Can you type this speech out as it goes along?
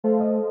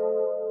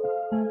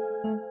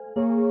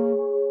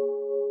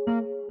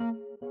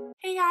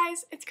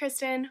guys, it's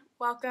Kristen.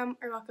 Welcome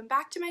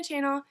back to my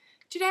channel.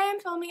 Today I'm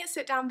filming a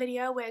sit-down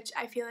video, which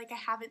I feel like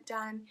I haven't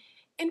done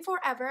in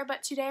forever,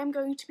 but today I'm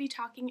going to be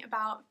talking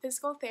about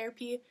physical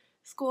therapy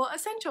school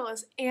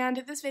essentials.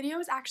 And this video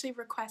was actually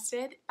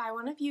requested by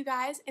one of you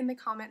guys in the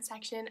comment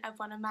section of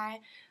one of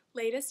my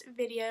latest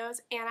videos,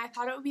 and I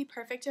thought it would be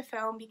perfect to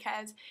film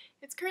because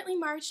it's currently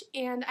March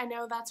and I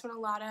know that's when a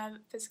lot of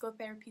physical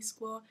therapy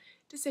school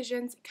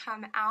decisions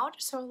come out,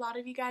 so a lot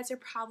of you guys are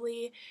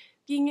probably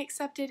being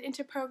accepted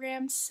into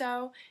programs,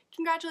 so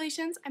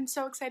congratulations. I'm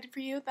so excited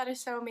for you. That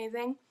is so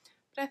amazing.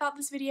 But I thought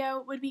this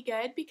video would be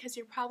good because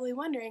you're probably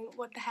wondering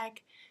what the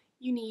heck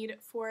you need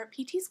for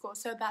PT school,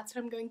 so that's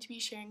what I'm going to be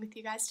sharing with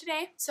you guys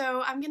today.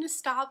 So I'm going to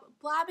stop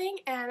blabbing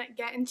and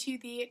get into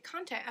the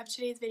content of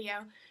today's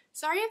video.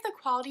 Sorry if the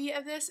quality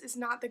of this is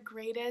not the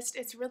greatest.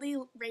 It's really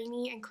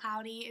rainy and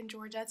cloudy in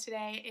Georgia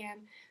today,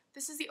 and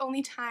this is the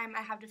only time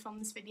I have to film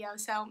this video,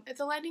 so if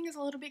the lighting is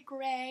a little bit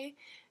gray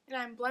and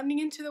I'm blending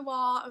into the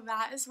wall,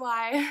 that is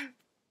why.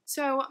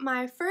 So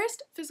my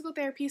first physical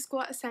therapy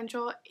school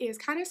essential is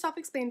kind of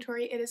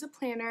self-explanatory. It is a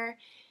planner.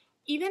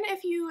 Even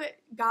if you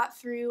got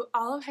through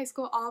all of high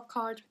school, all of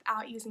college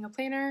without using a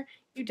planner,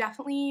 you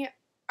definitely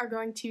are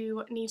going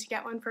to need to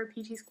get one for a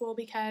PT school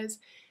because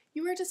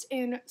you are just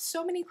in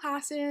so many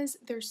classes,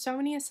 there's so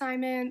many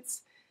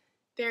assignments,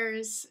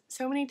 there's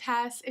so many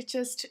tests, it's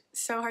just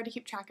so hard to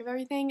keep track of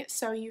everything,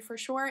 so you for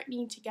sure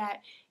need to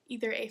get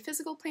either a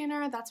physical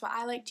planner, that's what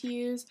I like to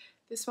use.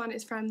 This one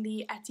is from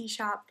the Etsy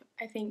shop,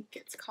 I think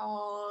it's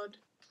called,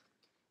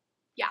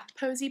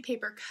 Posy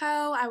Paper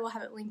Co. I will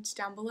have it linked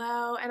down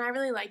below, and I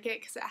really like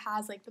it because it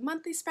has like the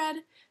monthly spread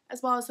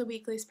as well as the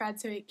weekly spread,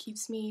 so it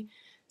keeps me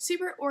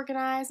super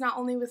organized, not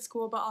only with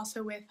school but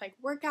also with like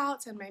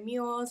workouts and my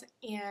meals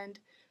and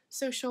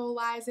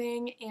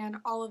socializing and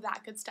all of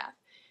that good stuff.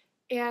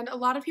 And a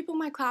lot of people in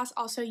my class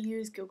also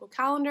use Google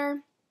Calendar.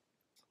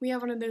 We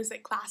have one of those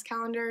like class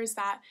calendars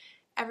that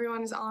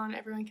everyone is on,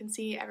 everyone can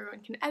see,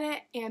 everyone can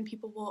edit, and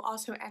people will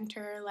also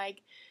enter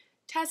like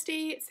test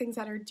dates, things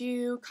that are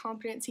due,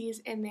 competencies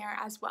in there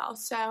as well.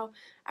 So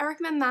I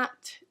recommend that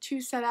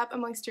to set up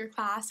amongst your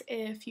class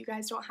if you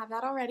guys don't have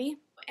that already.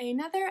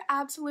 Another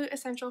absolute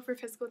essential for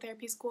physical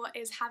therapy school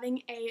is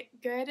having a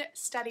good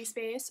study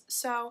space.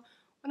 So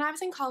when I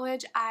was in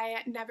college, I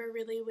never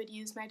really would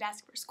use my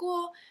desk for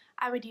school.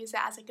 I would use it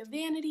as like a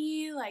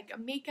vanity, like a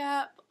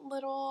makeup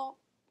little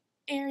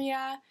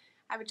area.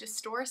 I would just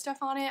store stuff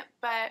on it,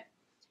 but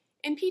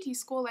in PT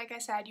school, like I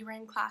said, you were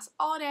in class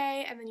all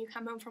day and then you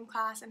come home from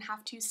class and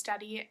have to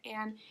study,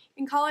 and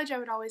in college I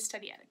would always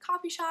study at a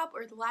coffee shop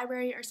or the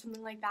library or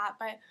something like that,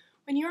 but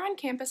when you're on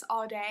campus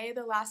all day,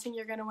 the last thing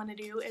you're going to want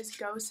to do is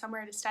go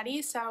somewhere to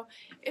study, so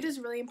it is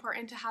really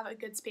important to have a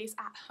good space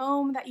at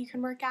home that you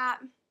can work at.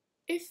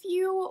 If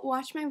you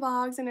watch my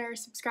vlogs and are a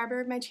subscriber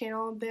of my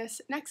channel,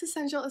 this next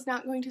essential is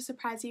not going to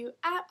surprise you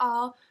at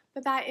all,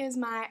 but that is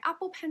my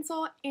Apple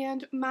Pencil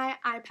and my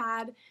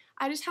iPad.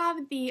 I just have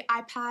the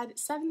iPad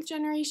 7th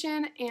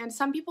generation, and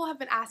some people have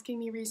been asking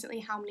me recently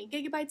how many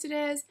gigabytes it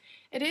is.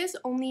 It is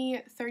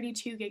only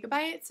 32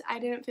 gigabytes. I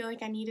didn't feel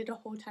like I needed a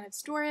whole ton of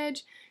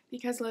storage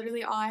because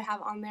literally all I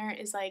have on there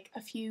is like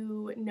a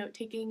few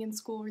note-taking and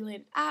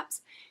school-related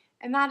apps,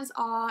 and that is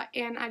all,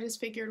 and I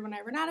just figured when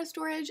I run out of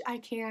storage, I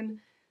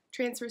can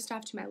transfer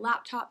stuff to my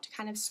laptop to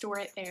kind of store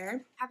it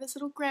there. I have this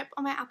little grip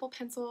on my Apple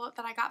Pencil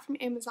that I got from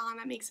Amazon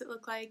that makes it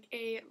look like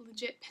a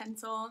legit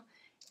pencil.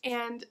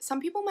 And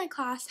some people in my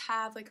class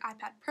have like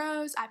iPad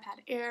Pros,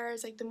 iPad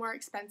Airs, like the more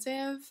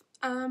expensive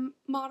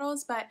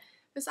models, but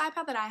this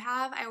iPad that I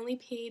have, I only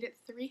paid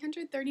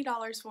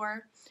 $330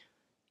 for,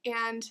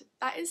 and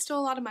that is still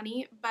a lot of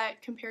money,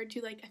 but compared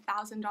to like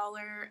 $1,000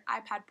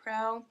 iPad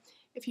Pro,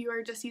 if you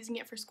are just using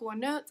it for school and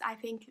notes, I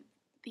think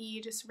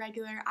the just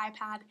regular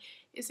iPad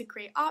is a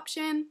great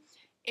option.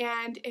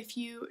 And if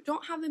you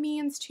don't have the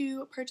means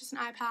to purchase an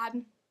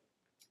iPad,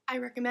 I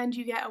recommend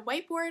you get a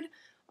whiteboard.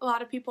 A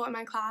lot of people in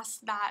my class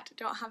that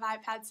don't have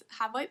iPads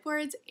have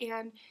whiteboards,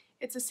 and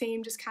it's the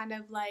same, just kind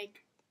of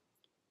like,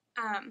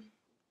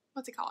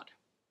 what's it called?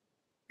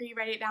 Where you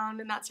write it down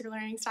and that's your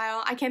learning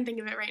style. I can't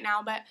think of it right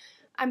now, but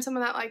I'm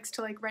someone that likes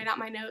to like write out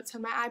my notes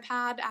on my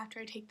iPad after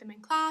I take them in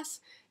class,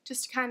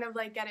 just to kind of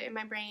like get it in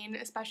my brain,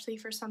 especially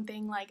for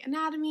something like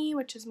anatomy,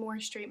 which is more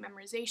straight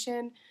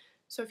memorization.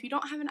 So if you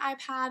don't have an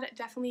iPad,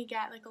 definitely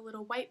get like a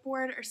little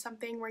whiteboard or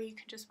something where you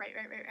can just write,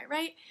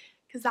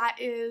 because that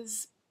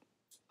is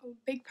a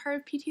big part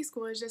of PT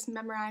school, is just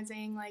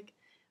memorizing like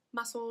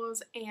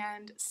muscles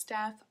and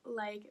stuff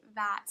like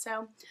that.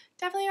 So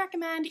definitely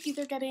recommend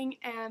either getting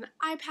an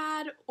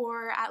iPad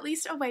or at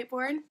least a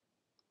whiteboard.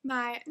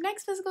 My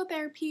next physical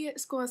therapy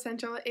school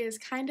essential is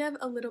kind of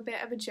a little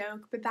bit of a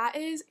joke, but that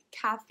is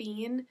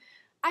caffeine.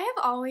 I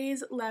have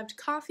always loved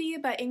coffee,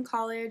 but in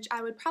college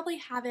I would probably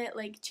have it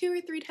like 2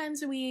 or 3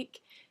 times a week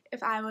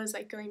if I was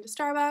like going to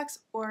Starbucks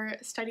or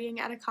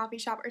studying at a coffee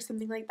shop or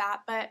something like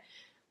that, but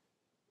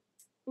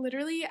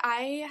literally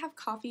I have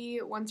coffee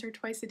once or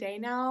twice a day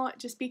now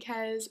just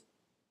because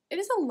it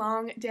is a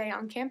long day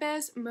on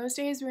campus. Most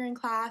days we're in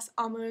class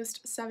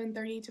almost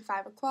 7:30 to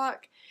 5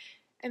 o'clock,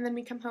 and then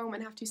we come home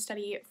and have to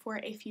study for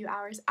a few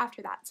hours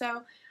after that.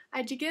 So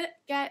I did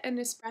get an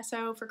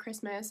espresso for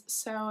Christmas,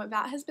 so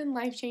that has been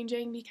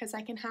life-changing because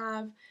I can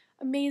have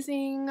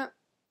amazing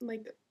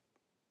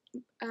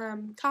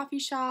coffee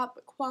shop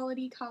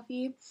quality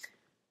coffee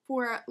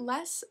for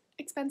less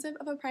expensive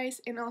of a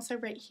price and also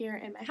right here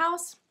in my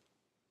house.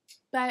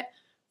 But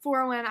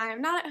for when I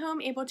am not at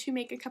home able to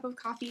make a cup of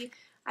coffee,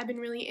 I've been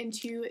really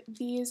into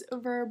these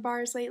Verb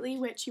bars lately,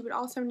 which you would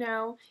also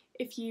know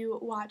if you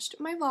watched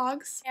my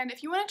vlogs. And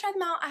if you want to try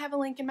them out, I have a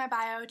link in my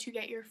bio to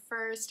get your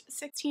first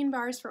 16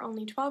 bars for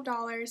only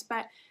 $12,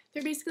 but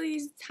they're basically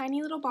these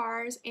tiny little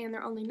bars and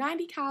they're only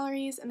 90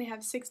 calories and they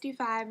have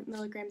 65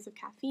 milligrams of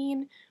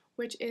caffeine,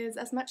 which is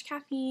as much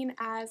caffeine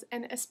as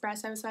an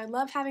espresso. So I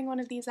love having one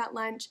of these at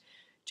lunch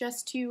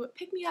just to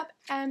pick me up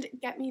and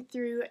get me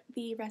through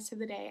the rest of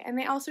the day. And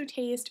they also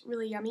taste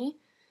really yummy.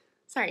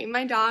 Sorry,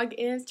 my dog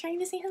is trying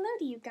to say hello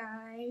to you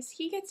guys.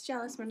 He gets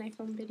jealous when I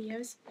film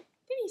videos.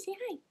 Teddy, say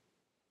hi.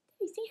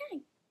 Teddy, say hi.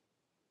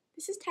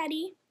 This is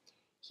Teddy.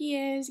 He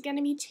is going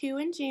to be 2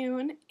 in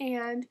June,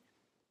 and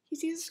he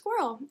sees a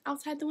squirrel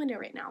outside the window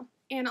right now.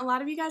 And a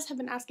lot of you guys have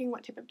been asking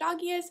what type of dog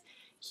he is.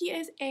 He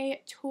is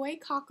a toy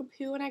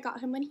cockapoo, and I got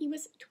him when he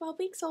was 12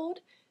 weeks old,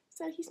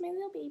 so he's my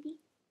little baby.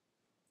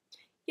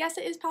 Yes,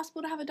 it is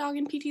possible to have a dog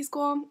in PT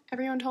school.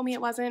 Everyone told me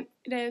it wasn't.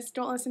 It is.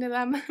 Don't listen to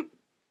them.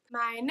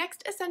 My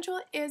next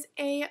essential is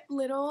a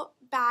little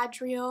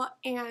badge reel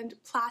and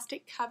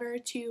plastic cover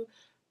to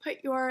put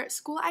your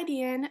school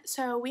ID in.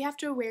 So we have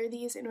to wear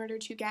these in order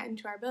to get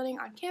into our building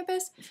on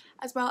campus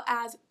as well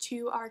as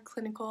to our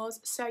clinicals.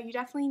 So you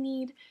definitely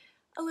need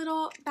a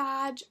little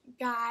badge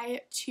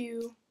guy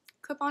to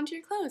clip onto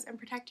your clothes and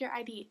protect your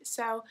ID.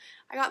 So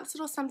I got this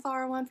little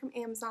sunflower one from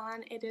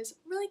Amazon. It is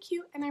really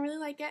cute and I really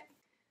like it.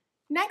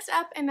 Next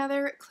up,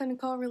 another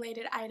clinical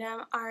related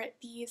item are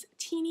these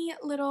teeny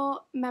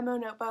little memo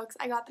notebooks.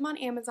 I got them on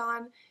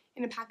Amazon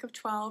in a pack of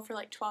 12 for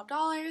like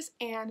 $12,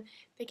 and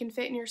they can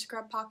fit in your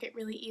scrub pocket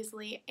really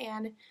easily,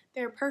 and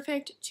they're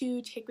perfect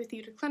to take with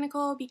you to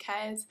clinical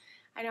because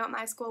I know at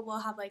my school we'll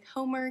have like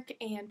homework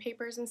and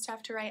papers and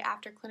stuff to write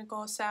after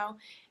clinical, so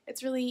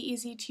it's really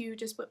easy to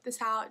just whip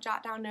this out,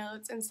 jot down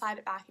notes, and slide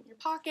it back in your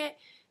pocket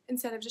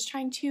instead of just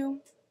trying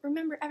to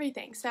remember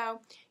everything.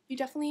 So you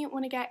definitely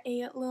want to get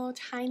a little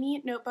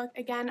tiny notebook.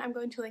 Again, I'm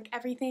going to link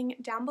everything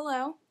down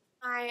below.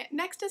 My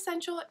next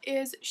essential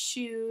is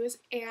shoes,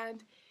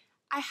 and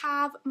I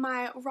have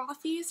my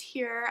Rothy's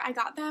here. I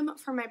got them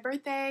for my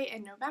birthday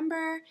in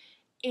November,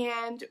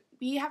 and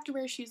we have to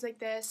wear shoes like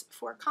this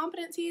for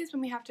competencies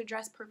when we have to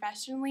dress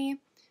professionally.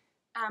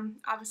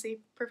 Obviously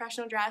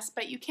professional dress,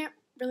 but you can't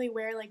really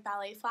wear like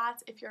ballet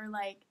flats if you're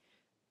like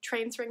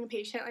transferring a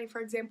patient. Like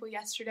for example,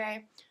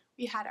 yesterday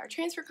we had our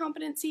transfer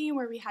competency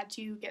where we had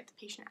to get the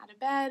patient out of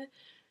bed,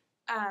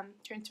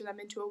 transfer them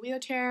into a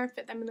wheelchair,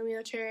 fit them in the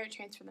wheelchair,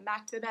 transfer them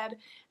back to the bed,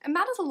 and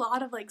that is a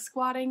lot of like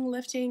squatting,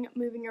 lifting,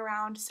 moving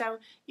around, so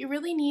you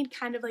really need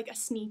kind of like a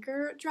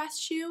sneaker dress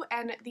shoe,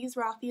 and these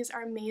Rothy's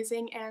are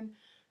amazing and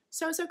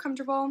so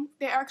comfortable.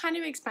 They are kind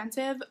of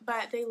expensive,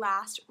 but they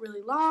last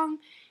really long,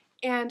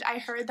 and I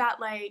heard that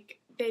like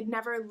they'd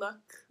never look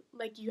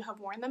like you have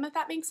worn them, if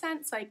that makes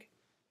sense. Like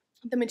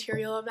the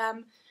material of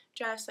them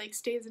just like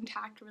stays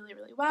intact really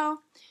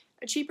well.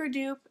 A cheaper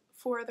dupe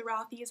for the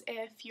Rothy's,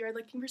 if you're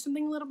looking for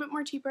something a little bit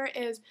more cheaper,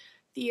 is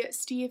the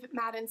Steve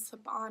Madden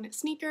slip-on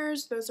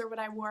sneakers. Those are what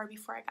I wore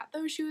before I got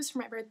those shoes for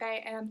my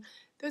birthday, and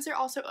those are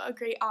also a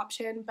great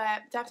option,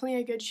 but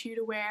definitely a good shoe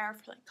to wear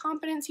for like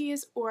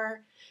competencies,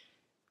 or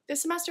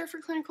this semester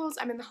for clinicals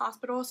I'm in the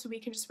hospital, so we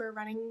can just wear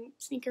running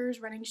sneakers,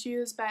 running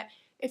shoes, but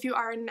if you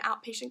are in an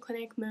outpatient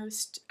clinic,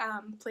 most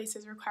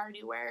places require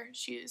you to wear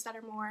shoes that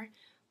are more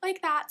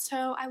like that,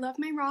 so I love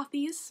my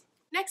Rothy's.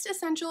 Next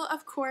essential,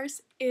 of course,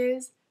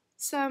 is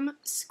some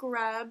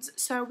scrubs.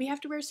 So we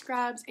have to wear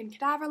scrubs in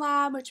cadaver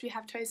lab, which we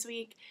have twice a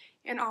week,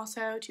 and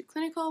also to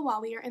clinical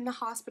while we are in the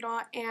hospital,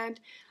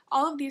 and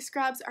all of these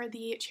scrubs are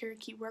the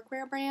Cherokee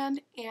Workwear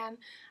brand, and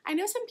I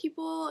know some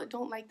people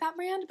don't like that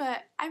brand,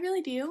 but I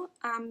really do.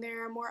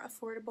 They're more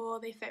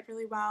affordable, they fit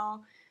really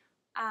well.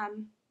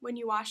 When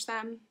you wash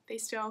them, they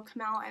still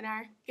come out and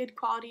are good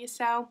quality,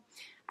 so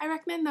I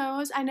recommend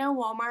those. I know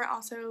Walmart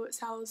also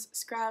sells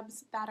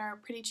scrubs that are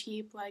pretty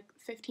cheap, like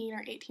 $15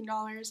 or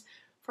 $18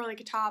 for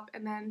like a top,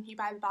 and then you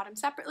buy the bottom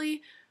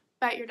separately,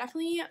 but you're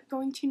definitely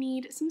going to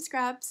need some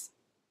scrubs.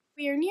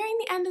 We are nearing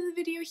the end of the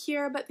video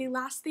here, but the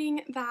last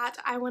thing that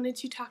I wanted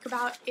to talk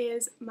about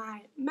is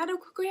my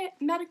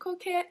medical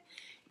kit,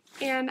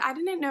 and I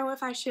didn't know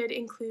if I should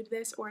include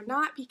this or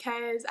not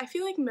because I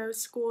feel like most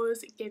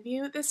schools give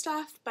you this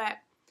stuff, but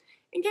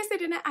in case they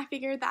didn't, I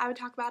figured that I would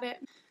talk about it.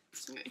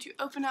 So I'm going to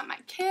open up my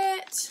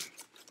kit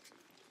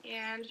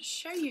and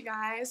show you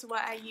guys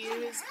what I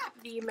use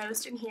the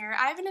most in here.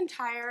 I have an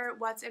entire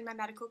what's in my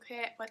medical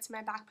kit, what's in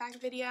my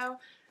backpack video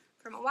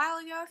from a while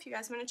ago if you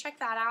guys want to check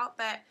that out,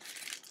 but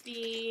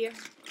the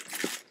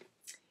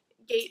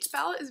gait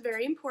belt is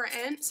very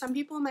important. Some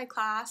people in my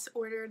class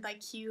ordered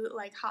like cute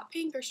like hot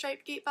pink or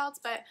striped gait belts,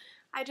 but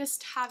I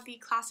just have the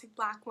classic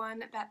black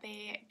one that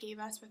they gave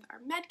us with our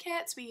med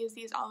kits. We use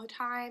these all the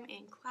time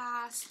in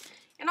class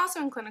and also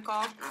in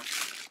clinical.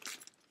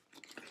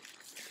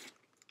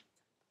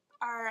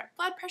 Our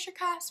blood pressure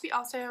cuffs we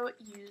also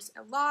use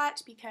a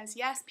lot because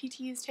yes,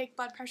 PTs take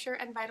blood pressure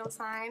and vital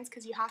signs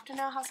because you have to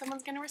know how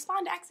someone's going to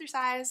respond to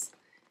exercise.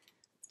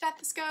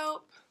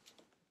 Stethoscope,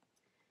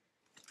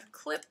 a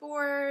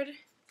clipboard,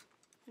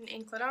 an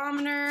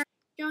ankleometer,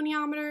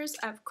 goniometers,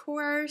 of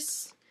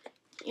course,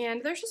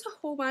 and there's just a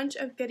whole bunch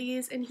of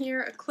goodies in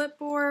here. A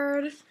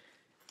clipboard,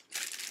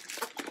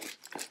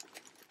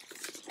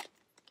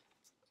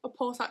 a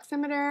pulse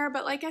oximeter,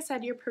 but like I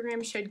said, your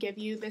program should give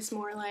you this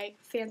more like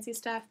fancy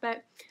stuff,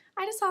 but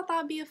I just thought that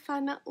would be a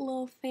fun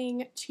little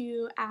thing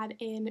to add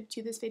in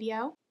to this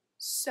video.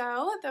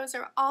 So those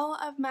are all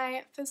of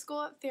my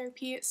physical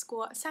therapy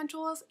school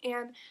essentials,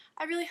 and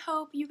I really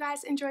hope you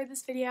guys enjoyed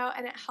this video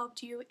and it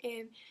helped you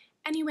in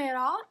any way at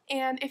all.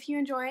 And if you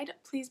enjoyed,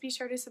 please be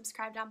sure to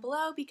subscribe down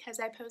below because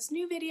I post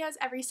new videos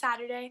every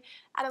Saturday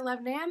at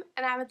 11 a.m.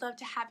 and I would love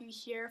to have you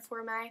here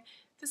for my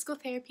physical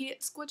therapy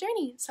school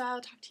journey. So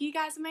I'll talk to you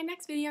guys in my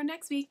next video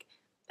next week.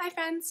 Bye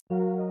friends!